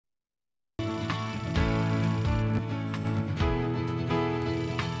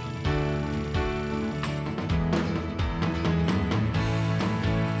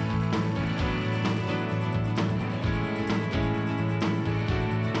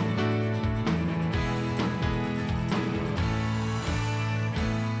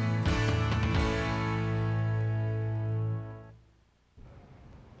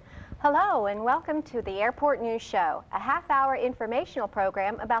Hello and welcome to the Airport News Show, a half-hour informational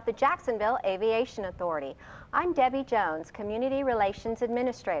program about the Jacksonville Aviation Authority. I'm Debbie Jones, Community Relations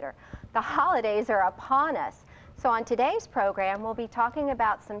Administrator. The holidays are upon us, so on today's program we'll be talking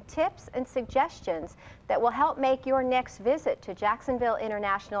about some tips and suggestions that will help make your next visit to Jacksonville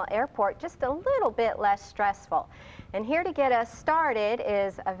International Airport just a little bit less stressful. And here to get us started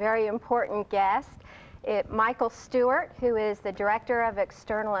is a very important guest. Michael Stewart, who is the Director of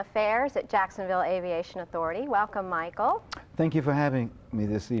External Affairs at Jacksonville Aviation Authority. Welcome, Michael. Thank you for having me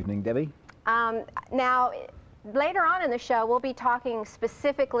this evening, Debbie. Now, later on in the show, we'll be talking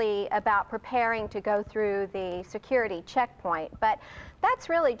specifically about preparing to go through the security checkpoint, but that's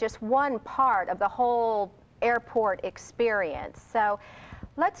really just one part of the whole airport experience. So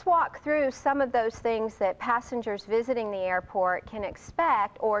let's walk through some of those things that passengers visiting the airport can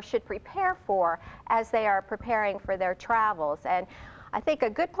expect or should prepare for as they are preparing for their travels. And I think a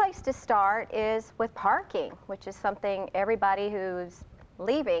good place to start is with parking, which is something everybody who's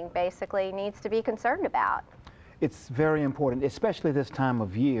leaving basically needs to be concerned about. It's very important, especially this time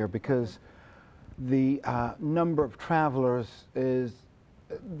of year, because the number of travelers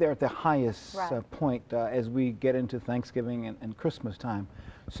they're at the highest point as we get into Thanksgiving and Christmas time.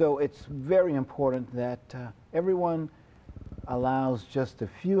 So it's very important that everyone allows just a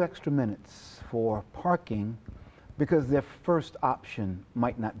few extra minutes for parking because their first option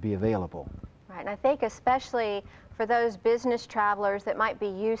might not be available. Right, and I think especially for those business travelers that might be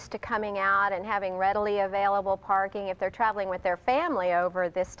used to coming out and having readily available parking, if they're traveling with their family over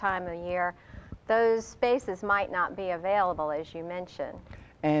this time of year, those spaces might not be available, as you mentioned.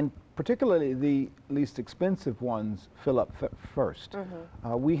 And particularly the least expensive ones fill up first.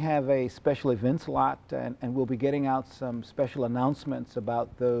 We have a special events lot, and we'll be getting out some special announcements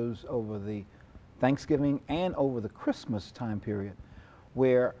about those over the Thanksgiving and over the Christmas time period,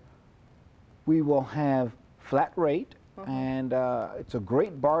 where we will have flat rate, and it's a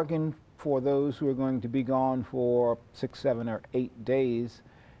great bargain for those who are going to be gone for 6, 7, or 8 days,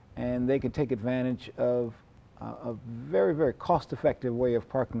 and they can take advantage of a very, very cost-effective way of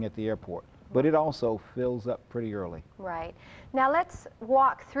parking at the airport, but it also fills up pretty early. Right. Now let's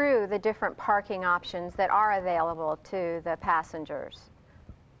walk through the different parking options that are available to the passengers.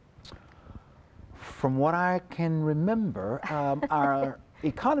 From what I can remember, our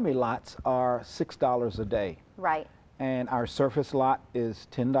economy lots are $6 a day. Right. And our surface lot is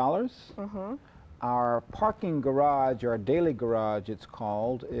 $10. Our parking garage, our daily garage it's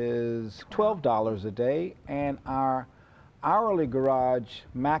called, is $12 a day, and our hourly garage,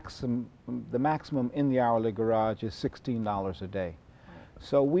 the maximum in the hourly garage is $16 a day.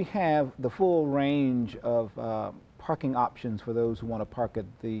 So we have the full range of parking options for those who want to park at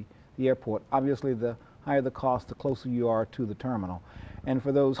the airport. Obviously, the higher the cost, the closer you are to the terminal. And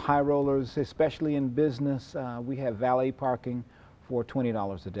for those high rollers, especially in business, we have valet parking for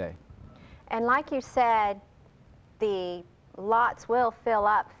 $20 a day. And like you said, the lots will fill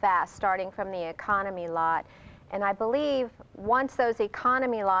up fast starting from the economy lot. And I believe once those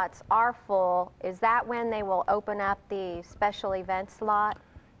economy lots are full, is that when they will open up the special events lot?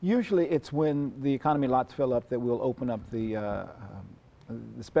 Usually it's when the economy lots fill up that we'll open up the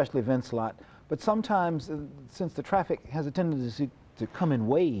special events lot. But sometimes, since the traffic has a tendency to come in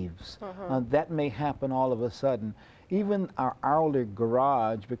waves, that may happen all of a sudden. Even our hourly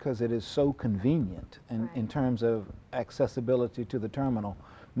garage, because it is so convenient in terms of accessibility to the terminal,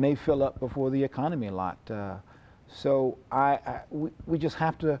 may fill up before the economy lot. So we just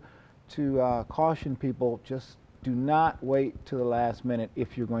have to caution people, just do not wait to the last minute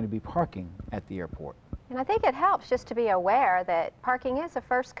if you're going to be parking at the airport. And I think it helps just to be aware that parking is a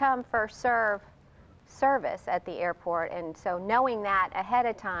first come, first serve service at the airport, and so knowing that ahead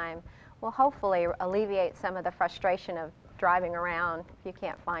of time will hopefully alleviate some of the frustration of driving around if you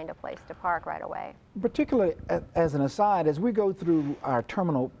can't find a place to park right away. Particularly, as an aside, as we go through our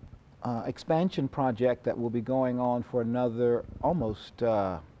terminal expansion project that will be going on for another almost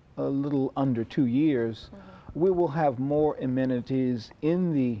a little under 2 years, we will have more amenities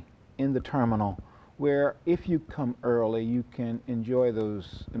in the terminal, where if you come early, you can enjoy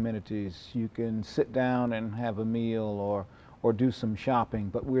those amenities. You can sit down and have a meal or do some shopping,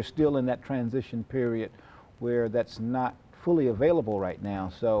 but we're still in that transition period where that's not fully available right now.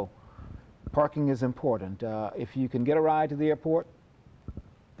 So parking is important. If you can get a ride to the airport,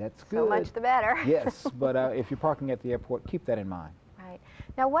 that's good. So much the better. Yes, but if you're parking at the airport, keep that in mind. Right.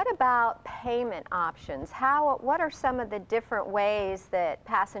 Now what about payment options? What are some of the different ways that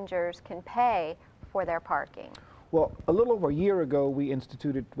passengers can pay for their parking? Well, a little over a year ago, we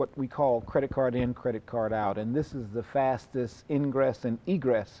instituted what we call credit card in, credit card out, and this is the fastest ingress and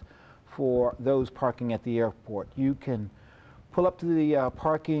egress for those parking at the airport. You can pull up to the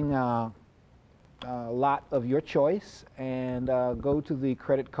parking lot of your choice and go to the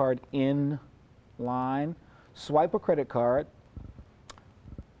credit card in line, swipe a credit card,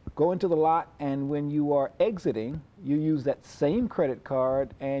 go into the lot, and when you are exiting, you use that same credit card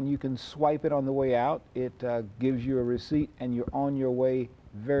and you can swipe it on the way out. It gives you a receipt and you're on your way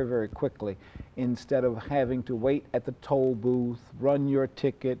very, very quickly, instead of having to wait at the toll booth, run your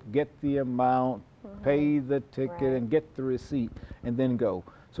ticket, get the amount, pay the ticket, and get the receipt, and then go.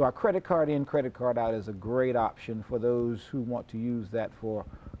 So our credit card in, credit card out is a great option for those who want to use that for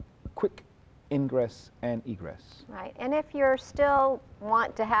quick ingress and egress. Right, and if you're still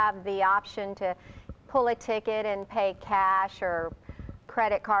want to have the option to pull a ticket and pay cash or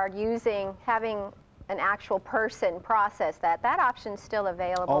credit card having an actual person process that option's still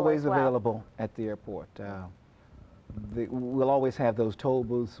available. Always as well. available at the airport. We'll always have those toll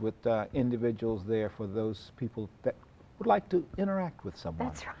booths with individuals there for those people that would like to interact with someone.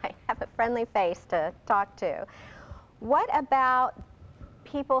 That's right, have a friendly face to talk to. What about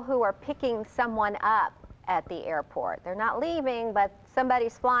people who are picking someone up at the airport? They're not leaving, but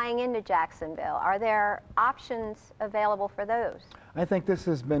somebody's flying into Jacksonville. Are there options available for those? I think this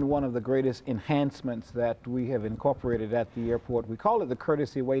has been one of the greatest enhancements that we have incorporated at the airport. We call it the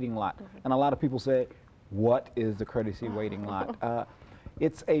courtesy waiting lot. And a lot of people say, what is the courtesy waiting lot?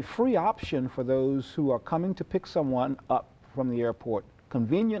 It's a free option for those who are coming to pick someone up from the airport,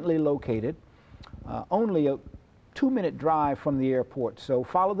 conveniently located, only a 2-minute drive from the airport. So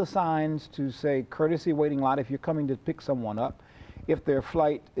follow the signs to say courtesy waiting lot if you're coming to pick someone up. If their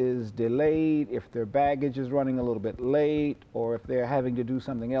flight is delayed, if their baggage is running a little bit late, or if they're having to do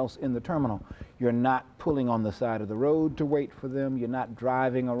something else in the terminal, you're not pulling on the side of the road to wait for them. You're not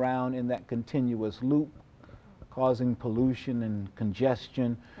driving around in that continuous loop, causing pollution and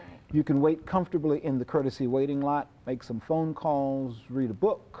congestion. Right. You can wait comfortably in the courtesy waiting lot, make some phone calls, read a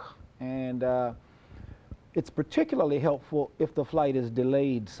book, and it's particularly helpful if the flight is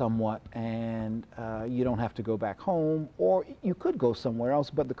delayed somewhat and you don't have to go back home, or you could go somewhere else,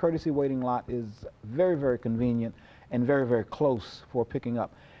 but the courtesy waiting lot is very, very convenient and very, very close for picking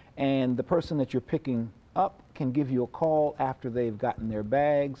up. And the person that you're picking up can give you a call after they've gotten their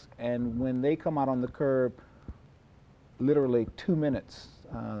bags, and when they come out on the curb, literally 2 minutes,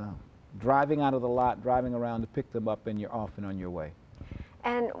 driving out of the lot, driving around to pick them up, and you're off and on your way.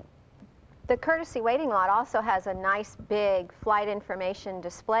 And the courtesy waiting lot also has a nice big flight information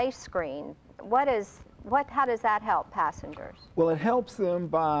display screen. How does that help passengers? Well, it helps them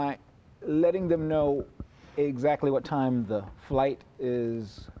by letting them know exactly what time the flight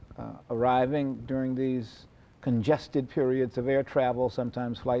is arriving during these congested periods of air travel.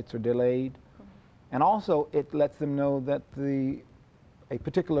 Sometimes flights are delayed. And also it lets them know that a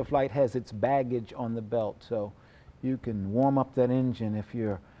particular flight has its baggage on the belt, so you can warm up that engine if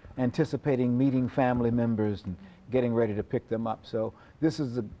you're anticipating meeting family members and getting ready to pick them up. So this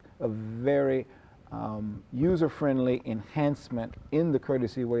is a very user-friendly enhancement in the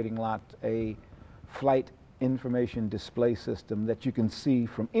courtesy waiting lot, a flight information display system that you can see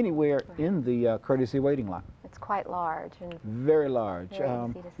from anywhere in the courtesy waiting lot. It's quite large. And very large, very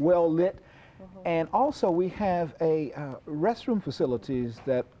easy to see. well lit. And also we have restroom facilities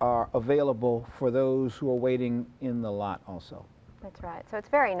that are available for those who are waiting in the lot also. That's right. So it's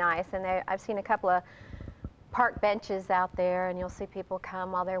very nice, and I've seen a couple of park benches out there, and you'll see people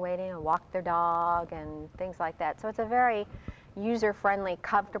come while they're waiting and walk their dog and things like that. So it's a very user-friendly,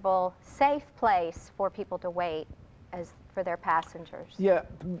 comfortable, safe place for people to wait for their passengers. Yeah,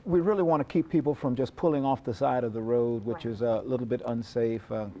 we really want to keep people from just pulling off the side of the road, which Right. is a little bit unsafe,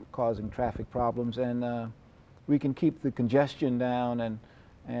 causing traffic problems, and we can keep the congestion down,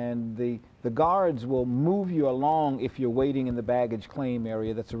 and the guards will move you along if you're waiting in the baggage claim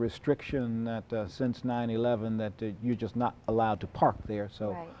area. That's a restriction that since 9/11 that you're just not allowed to park there.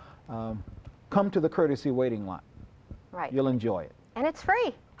 So Right. Come to the courtesy waiting lot. Right. You'll enjoy it. And it's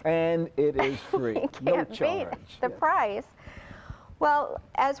free. And it is free. You No can't beat charge. the Yes. price. Well,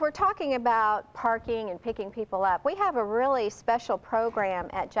 as we're talking about parking and picking people up, we have a really special program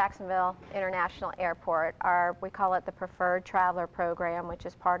at Jacksonville International Airport. We call it the Preferred Traveler Program, which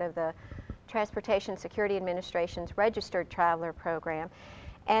is part of the Transportation Security Administration's Registered Traveler Program.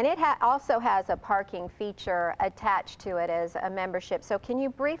 And it also has a parking feature attached to it as a membership. So can you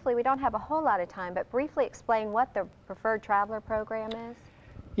briefly, we don't have a whole lot of time, but briefly explain what the Preferred Traveler Program is?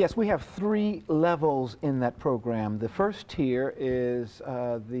 Yes, we have 3 levels in that program. The first tier is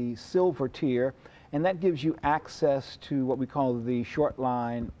the silver tier, and that gives you access to what we call the short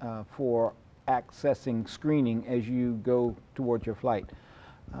line for accessing screening as you go towards your flight.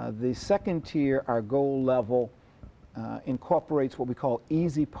 The second tier, our gold level, incorporates what we call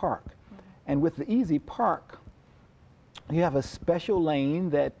Easy Park. And with the Easy Park, you have a special lane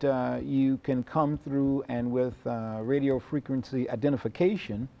that you can come through, and with radio frequency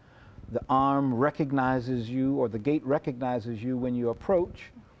identification, the arm recognizes you, or the gate recognizes you when you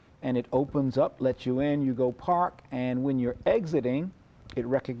approach, and it opens up, lets you in, you go park, and when you're exiting, it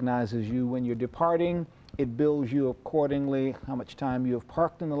recognizes you. When you're departing, it bills you accordingly how much time you have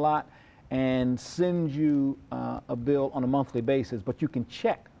parked in the lot, and sends you a bill on a monthly basis, but you can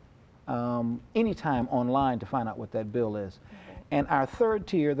check anytime online to find out what that bill is. And our third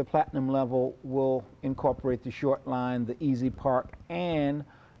tier, the platinum level, will incorporate the short line, the Easy Park, and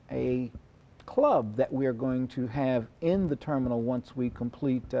a club that we are going to have in the terminal once we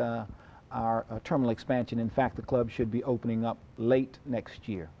complete our terminal expansion. In fact, the club should be opening up late next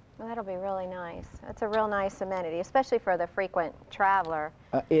year. Well, that'll be really nice. That's a real nice amenity, especially for the frequent traveler.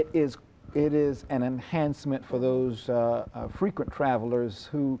 It is an enhancement for those frequent travelers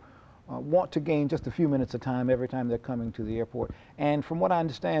who want to gain just a few minutes of time every time they're coming to the airport. And from what I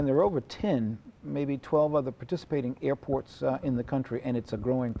understand, there are over 10, maybe 12 other participating airports in the country, and it's a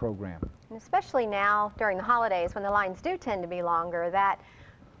growing program. And especially now during the holidays when the lines do tend to be longer, that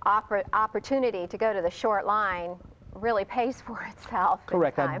opportunity to go to the short line really pays for itself.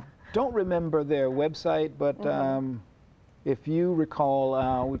 Correct. I don't remember their website, but if you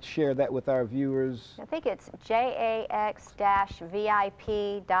recall, we'd share that with our viewers. I think it's jax-vip.com.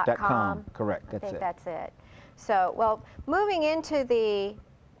 Correct, that's it. I think that's it. So, well, moving into the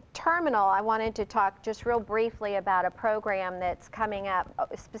terminal, I wanted to talk just real briefly about a program that's coming up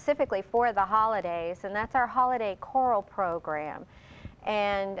specifically for the holidays, and that's our Holiday Choral program.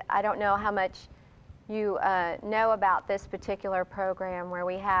 And I don't know how much you know about this particular program, where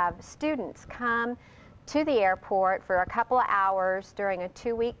we have students come to the airport for a couple of hours during a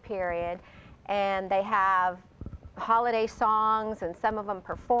 2-week period, and they have holiday songs, and some of them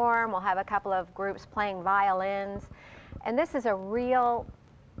perform. We'll have a couple of groups playing violins, and this is a real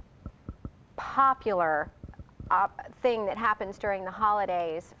popular thing that happens during the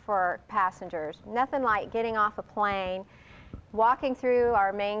holidays for passengers. Nothing like getting off a plane, walking through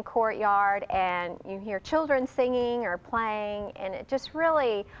our main courtyard, and you hear children singing or playing, and it just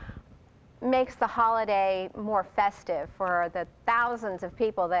really makes the holiday more festive for the thousands of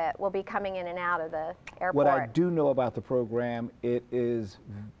people that will be coming in and out of the airport. What I do know about the program, it is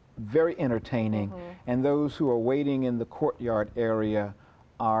very entertaining, and those who are waiting in the courtyard area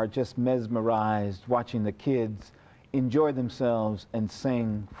are just mesmerized watching the kids enjoy themselves and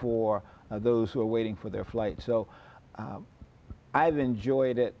sing for those who are waiting for their flight. So I've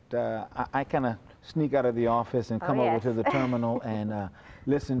enjoyed it. I kind of sneak out of the office and come over to the terminal and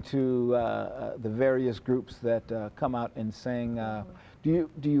listen to the various groups that come out and sing. Do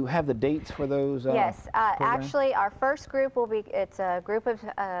you have the dates for those? Yes, actually our first group will be, it's a group of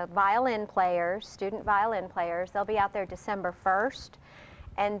violin players, student violin players. They'll be out there December 1st,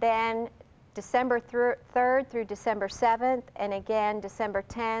 and then December 3rd through December 7th, and again December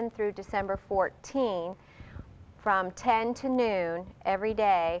 10 through December 14, from 10 to noon every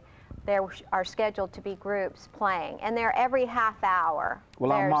day. There are scheduled to be groups playing, and they're every half hour.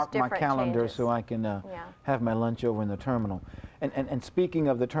 Well, I'll mark my calendar so I can have my lunch over in the terminal. And speaking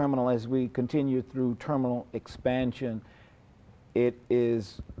of the terminal, as we continue through terminal expansion, it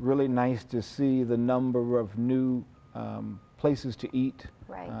is really nice to see the number of new places to eat,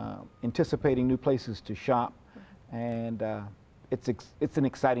 anticipating new places to shop, and it's an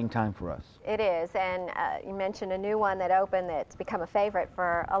exciting time for us. It is, and you mentioned a new one that opened that's become a favorite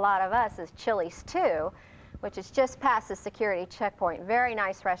for a lot of us is Chili's 2, which is just past the security checkpoint. Very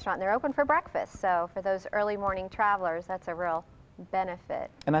nice restaurant. They're open for breakfast, so for those early morning travelers, that's a real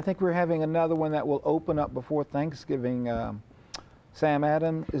benefit. And I think we're having another one that will open up before Thanksgiving. Sam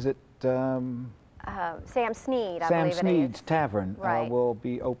Adams, is it? Sam Sneed, I Sam believe Sneed's it is. Tavern will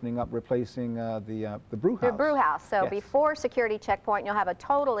be opening up, replacing the brew house. The brew house. So before security checkpoint, you'll have a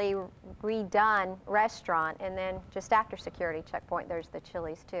totally redone restaurant, and then just after security checkpoint, there's the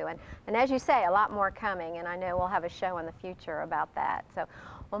Chili's too. And as you say, a lot more coming, and I know we'll have a show in the future about that. So,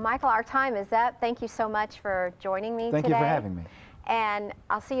 well, Michael, our time is up. Thank you so much for joining me today. Thank you for having me. And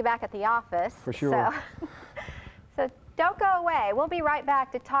I'll see you back at the office. For sure. So don't go away. We'll be right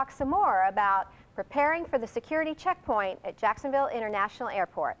back to talk some more about preparing for the security checkpoint at Jacksonville International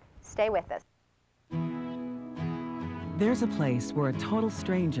Airport. Stay with us. There's a place where a total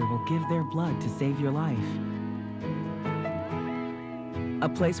stranger will give their blood to save your life. A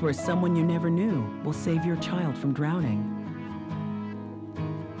place where someone you never knew will save your child from drowning.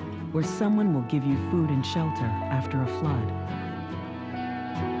 Where someone will give you food and shelter after a flood.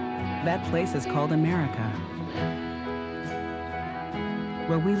 That place is called America,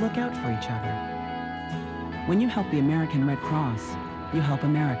 where we look out for each other. When you help the American Red Cross, you help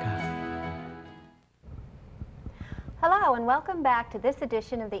America. Hello and welcome back to this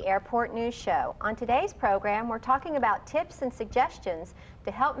edition of the Airport News Show. On today's program, we're talking about tips and suggestions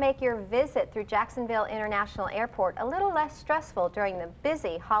to help make your visit through Jacksonville International Airport a little less stressful during the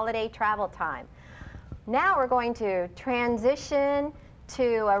busy holiday travel time. Now we're going to transition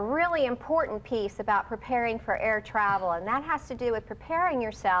to a really important piece about preparing for air travel, and that has to do with preparing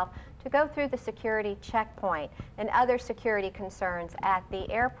yourself to go through the security checkpoint and other security concerns at the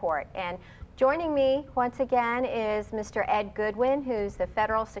airport. And joining me once again is Mr. Ed Goodwin, who's the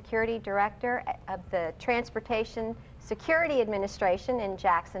Federal Security Director of the Transportation Security Administration in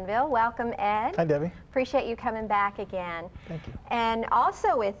Jacksonville. Welcome, Ed. Hi, Debbie. Appreciate you coming back again. Thank you. And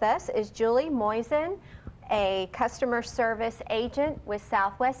also with us is Julie Moisen, a customer service agent with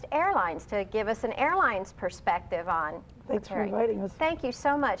Southwest Airlines, to give us an airline's perspective on Thanks preparing. for inviting us. Thank you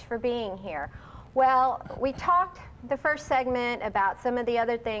so much for being here. Well, we talked the first segment about some of the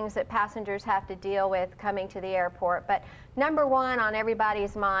other things that passengers have to deal with coming to the airport, but number one on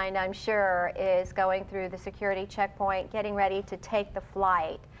everybody's mind, I'm sure, is going through the security checkpoint, getting ready to take the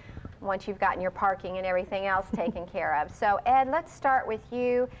flight once you've gotten your parking and everything else taken care of. So Ed, let's start with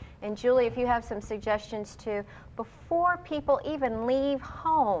you, and Julie, if you have some suggestions too. Before people even leave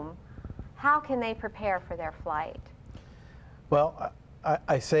home, how can they prepare for their flight? Well,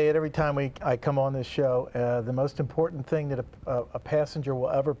 I say it every time I come on this show. The most important thing that a passenger will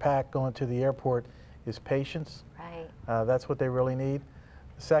ever pack going to the airport is patience. Right. That's what they really need.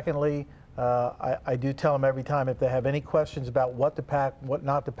 Secondly, I do tell them every time if they have any questions about what to pack, what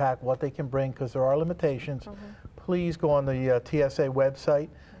not to pack, what they can bring, because there are limitations, please go on the TSA website,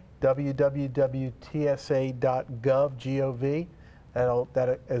 www.tsa.gov.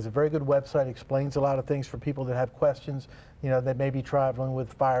 That is a very good website, explains a lot of things for people that have questions, you know, that may be traveling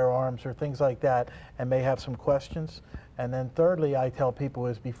with firearms or things like that and may have some questions. And then thirdly, I tell people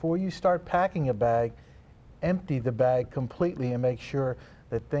is before you start packing a bag, empty the bag completely and make sure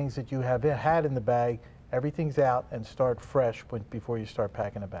that things that you have had in the bag, everything's out, and start fresh before you start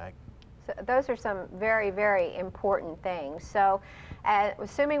packing a bag. So those are some very, very important things. So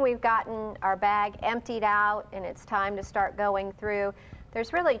assuming we've gotten our bag emptied out and it's time to start going through,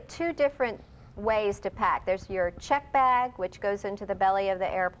 there's really two different ways to pack. There's your check bag, which goes into the belly of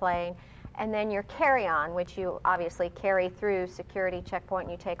the airplane, and then your carry-on, which you obviously carry through security checkpoint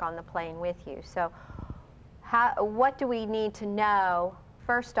and you take on the plane with you. So what do we need to know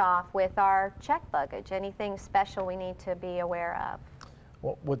first off with our check luggage? Anything special we need to be aware of?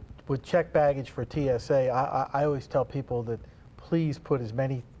 Well, with check baggage for TSA, I always tell people that please put as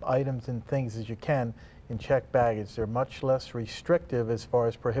many items and things as you can in check baggage. They're much less restrictive as far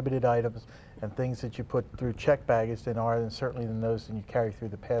as prohibited items and things that you put through check baggage than certainly than those that you carry through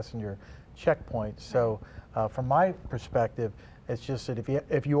the passenger checkpoint. So from my perspective, it's just that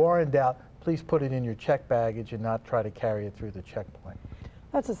if you are in doubt, please put it in your check baggage and not try to carry it through the checkpoint.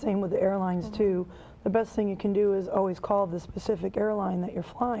 That's the same with the airlines too. The best thing you can do is always call the specific airline that you're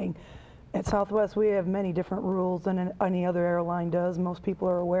flying. At Southwest, we have many different rules than any other airline does. Most people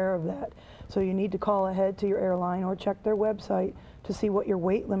are aware of that. So you need to call ahead to your airline or check their website to see what your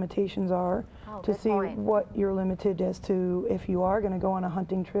weight limitations are, to see what you're limited as to if you are going to go on a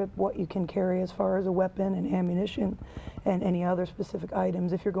hunting trip, what you can carry as far as a weapon and ammunition and any other specific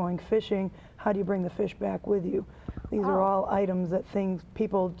items. If you're going fishing, how do you bring the fish back with you? These are all items that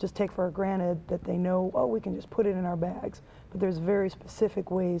people just take for granted, that they know, oh, we can just put it in our bags. But there's very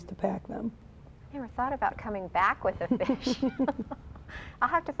specific ways to pack them. I never thought about coming back with a fish. I'll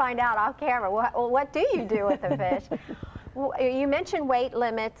have to find out off camera. What do you do with a fish? You mentioned weight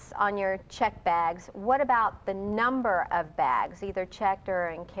limits on your check bags. What about the number of bags, either checked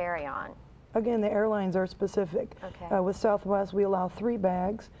or in carry-on? Again, the airlines are specific. Okay. With Southwest, we allow 3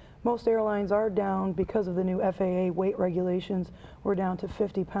 bags. Most airlines are down because of the new FAA weight regulations. We're down to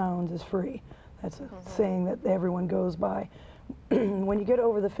 50 pounds is free. That's a saying that everyone goes by. When you get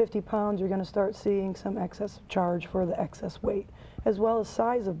over the 50 pounds, you're going to start seeing some excess charge for the excess weight, as well as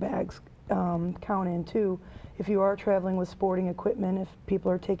size of bags count in too. If you are traveling with sporting equipment, if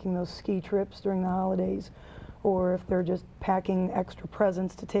people are taking those ski trips during the holidays, or if they're just packing extra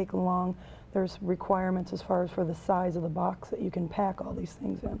presents to take along, there's requirements as far as for the size of the box that you can pack all these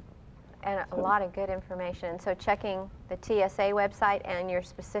things in. And a lot of good information. So checking the TSA website and your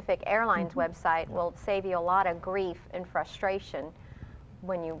specific airline's website will save you a lot of grief and frustration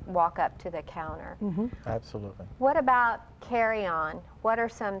when you walk up to the counter. Absolutely. What about carry-on? What are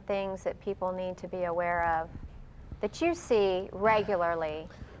some things that people need to be aware of that you see regularly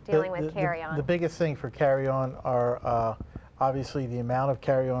dealing with carry-on? The biggest thing for carry-on are obviously the amount of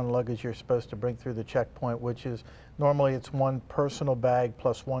carry-on luggage you're supposed to bring through the checkpoint, which is normally it's one personal bag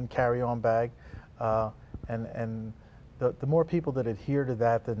plus one carry-on bag. And the more people that adhere to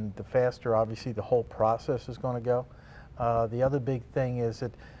that, then the faster, obviously, the whole process is going to go. The other big thing is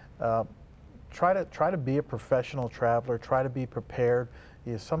that try to be a professional traveler. Try to be prepared.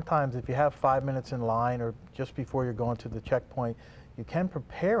 Sometimes if you have 5 minutes in line or just before you're going to the checkpoint, you can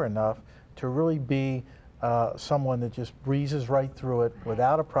prepare enough to really be someone that just breezes right through it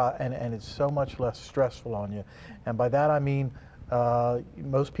without and it's so much less stressful on you. And by that I mean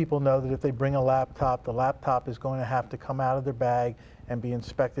most people know that if they bring a laptop, the laptop is going to have to come out of their bag and be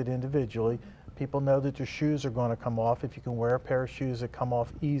inspected individually. People know that your shoes are going to come off. If you can wear a pair of shoes that come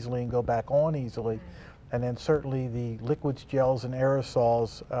off easily and go back on easily. And then certainly the liquids, gels, and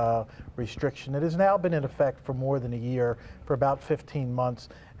aerosols restriction that has now been in effect for more than a year, for about 15 months.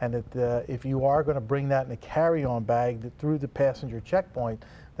 And that if you are going to bring that in a carry-on bag through the passenger checkpoint,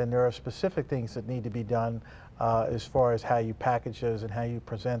 then there are specific things that need to be done as far as how you package those and how you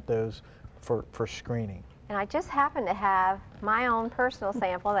present those for screening. And I just happen to have my own personal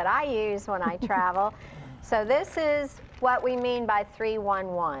sample that I use when I travel. So this is what we mean by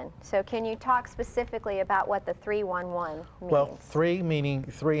 311. So can you talk specifically about what the 311 means? Well, 3 meaning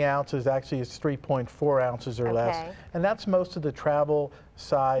 3 ounces, actually it's 3.4 ounces or less. And that's most of the travel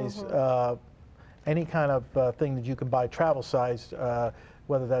size, any kind of thing that you can buy travel size,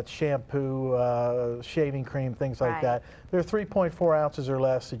 whether that's shampoo, shaving cream, things like that. There are 3.4 ounces or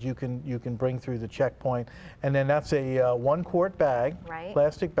less that you can bring through the checkpoint, and then that's a 1 quart bag,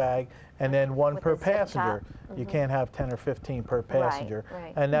 plastic bag, and then one per passenger. You can't have 10 or 15 per passenger,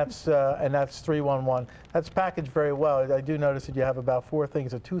 and that's 311. That's packaged very well. I do notice that you have about 4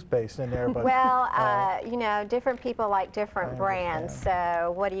 things of toothpaste in there. But, well, you know, different people like different brands,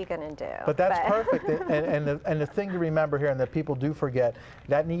 so what are you going to do? But that's perfect, and the thing to remember here, and that people do forget,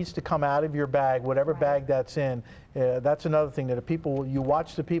 that needs to come out of your bag, whatever bag that's in. That's another thing that you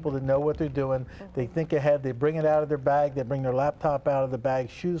watch the people that know what they're doing. They think ahead. They bring it out of their bag. They bring their laptop out of the bag.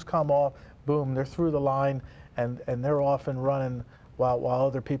 Shoes come off. Boom, they're through the line, and they're off and running while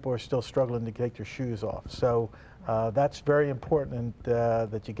other people are still struggling to take their shoes off. So that's very important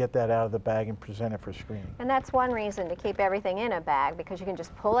that you get that out of the bag and present it for screening. And that's one reason to keep everything in a bag, because you can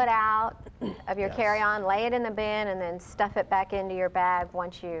just pull it out of your carry-on, lay it in the bin, and then stuff it back into your bag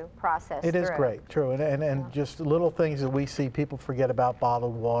once you process It is great, true. And just little things that we see, people forget about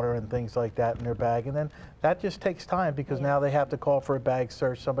bottled water and things like that in their bag. And then that just takes time, because now they have to call for a bag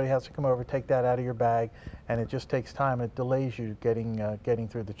search. Somebody has to come over, take that out of your bag, and it just takes time. It delays you getting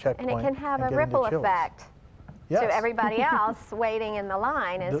through the checkpoint. And it can have a ripple effect. Yes. To everybody else waiting in the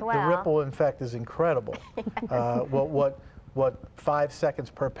line as well. The ripple effect is incredible. What 5 seconds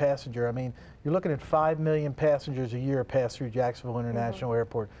per passenger? I mean, you're looking at 5 million passengers a year pass through Jacksonville International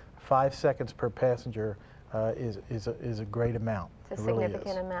Airport. 5 seconds per passenger is a great amount. It's a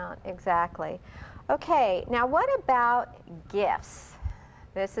significant amount, exactly. Okay, now what about gifts?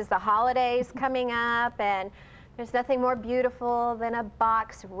 This is the holidays coming up, and there's nothing more beautiful than a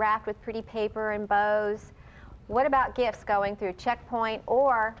box wrapped with pretty paper and bows. What about gifts going through checkpoint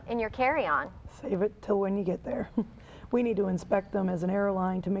or in your carry-on? Save it till when you get there. We need to inspect them as an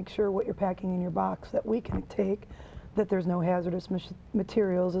airline to make sure what you're packing in your box that we can take, that there's no hazardous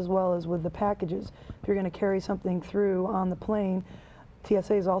materials, as well as with the packages. If you're going to carry something through on the plane,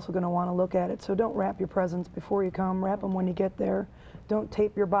 TSA is also going to want to look at it. So don't wrap your presents before you come, wrap them when you get there. Don't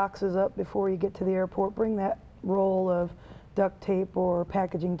tape your boxes up before you get to the airport. Bring that roll of duct tape or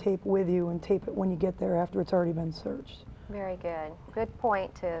packaging tape with you and tape it when you get there after it's already been searched. Very good. Good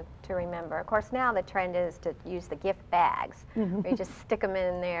point to remember. Of course, now the trend is to use the gift bags, where you just stick them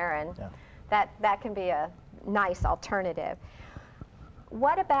in there, and that can be a nice alternative.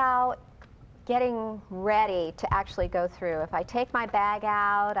 What about getting ready to actually go through? If I take my bag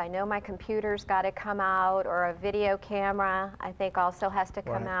out, I know my computer's got to come out, or a video camera I think also has to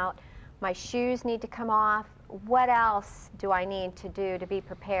come out. My shoes need to come off. What else do I need to do to be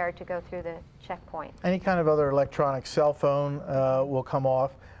prepared to go through the checkpoint? Any kind of other electronic cell phone will come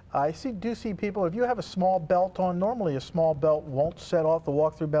off. I do see people, if you have a small belt on, normally a small belt won't set off the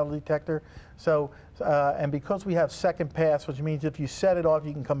walk-through metal detector. So, and because we have second pass, which means if you set it off,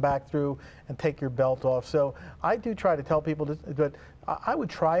 you can come back through and take your belt off. So I do try to tell people that I would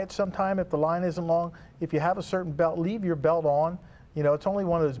try it sometime if the line isn't long. If you have a certain belt, leave your belt on. You know, it's only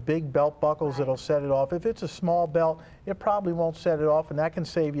one of those big belt buckles that'll set it off. If it's a small belt, it probably won't set it off, and that can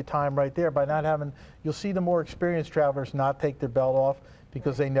save you time right there by not having, you'll see the more experienced travelers not take their belt off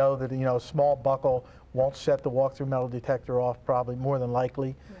because they know that, you know, a small buckle won't set the walk-through metal detector off, probably more than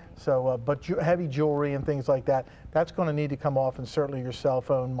likely. So, but heavy jewelry and things like that, that's going to need to come off, and certainly your cell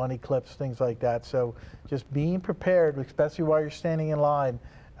phone, money clips, things like that. So just being prepared, especially while you're standing in line,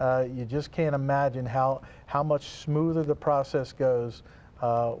 you just can't imagine how much smoother the process goes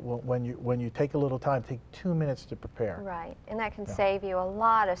when you take a little time, take 2 minutes to prepare. Right, and that can save you a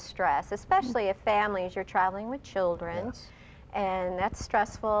lot of stress, especially if families, you're traveling with children. Yes. And that's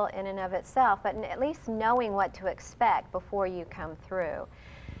stressful in and of itself, but at least knowing what to expect before you come through.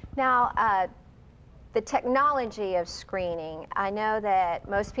 Now, the technology of screening, I know that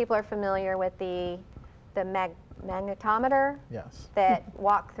most people are familiar with the magnetometer that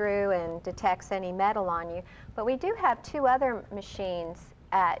walk through and detects any metal on you, but we do have 2 other machines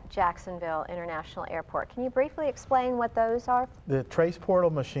at Jacksonville International Airport. Can you briefly explain what those are? The trace portal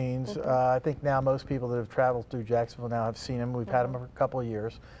machines, I think now most people that have traveled through Jacksonville now have seen them. We've had them for a couple of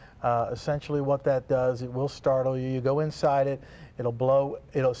years. Essentially what that does, it will startle you. You go inside it, it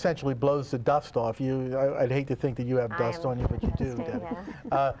essentially blows the dust off you. I'd hate to think that you have dust on you, but you do, Debbie.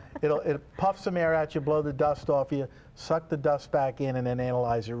 Yeah. It puffs some air at you, blow the dust off you, suck the dust back in, and then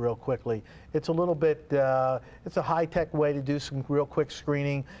analyze it real quickly. It's a little bit, it's a high-tech way to do some real quick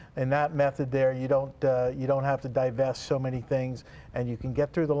screening. In that method there, you don't have to divest so many things, and you can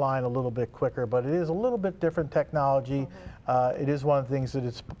get through the line a little bit quicker, but it is a little bit different technology. It is one of the things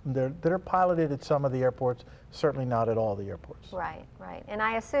that are piloted at some of the airports, certainly not at all the airports. Right, right. And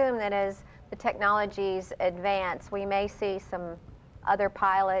I assume that as the technologies advance, we may see some other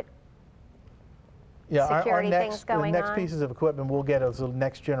pilot security things going on. The next pieces of equipment we'll get is the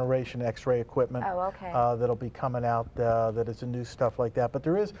next generation X-ray equipment. Oh, okay. That'll be coming out. That is a new stuff like that. But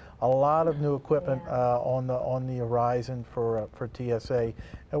there is a lot of new equipment on the horizon for TSA,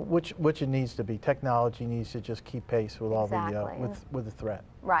 which it needs to be. Technology needs to just keep pace with all with the threat.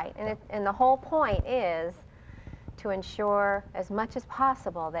 Right, and the whole point is to ensure as much as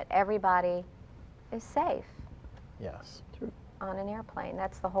possible that everybody is safe. Yes. True. On an airplane.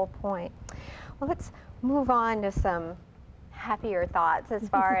 That's the whole point. Well, let's move on to some happier thoughts as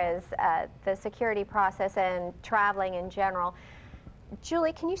far as the security process and traveling in general.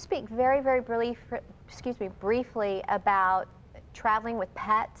 Julie, can you speak very briefly about traveling with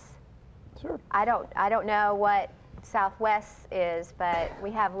pets? Sure. I don't know what Southwest is, but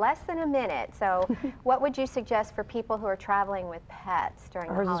we have less than a minute. So what would you suggest for people who are traveling with pets during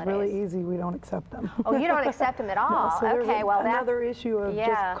the holidays? Ours is really easy. We don't accept them. Oh, you don't accept them at all? No, so okay, well, another issue of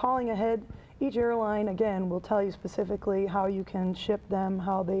just calling ahead. Each airline, again, will tell you specifically how you can ship them,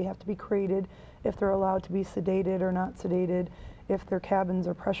 how they have to be crated, if they're allowed to be sedated or not sedated, if their cabins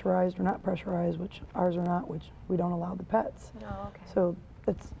are pressurized or not pressurized, which ours are not, which we don't allow the pets. Oh, okay. So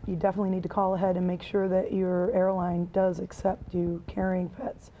you definitely need to call ahead and make sure that your airline does accept you carrying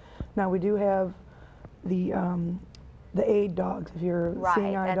pets. Now, we do have the aid dogs. If you're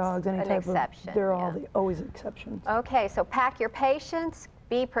seeing eye dogs, any type of, they're all always exceptions. Okay, so pack your patience,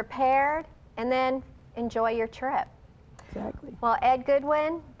 be prepared, and then enjoy your trip. Exactly. Well, Ed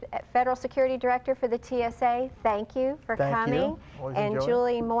Goodwin, Federal Security Director for the TSA, thank you for coming. And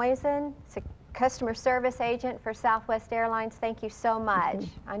Julie Moisen, Customer Service Agent for Southwest Airlines, thank you so much.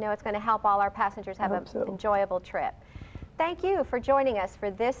 I know it's going to help all our passengers have an enjoyable trip. Thank you for joining us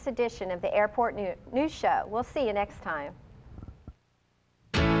for this edition of the Airport News Show. We'll see you next time.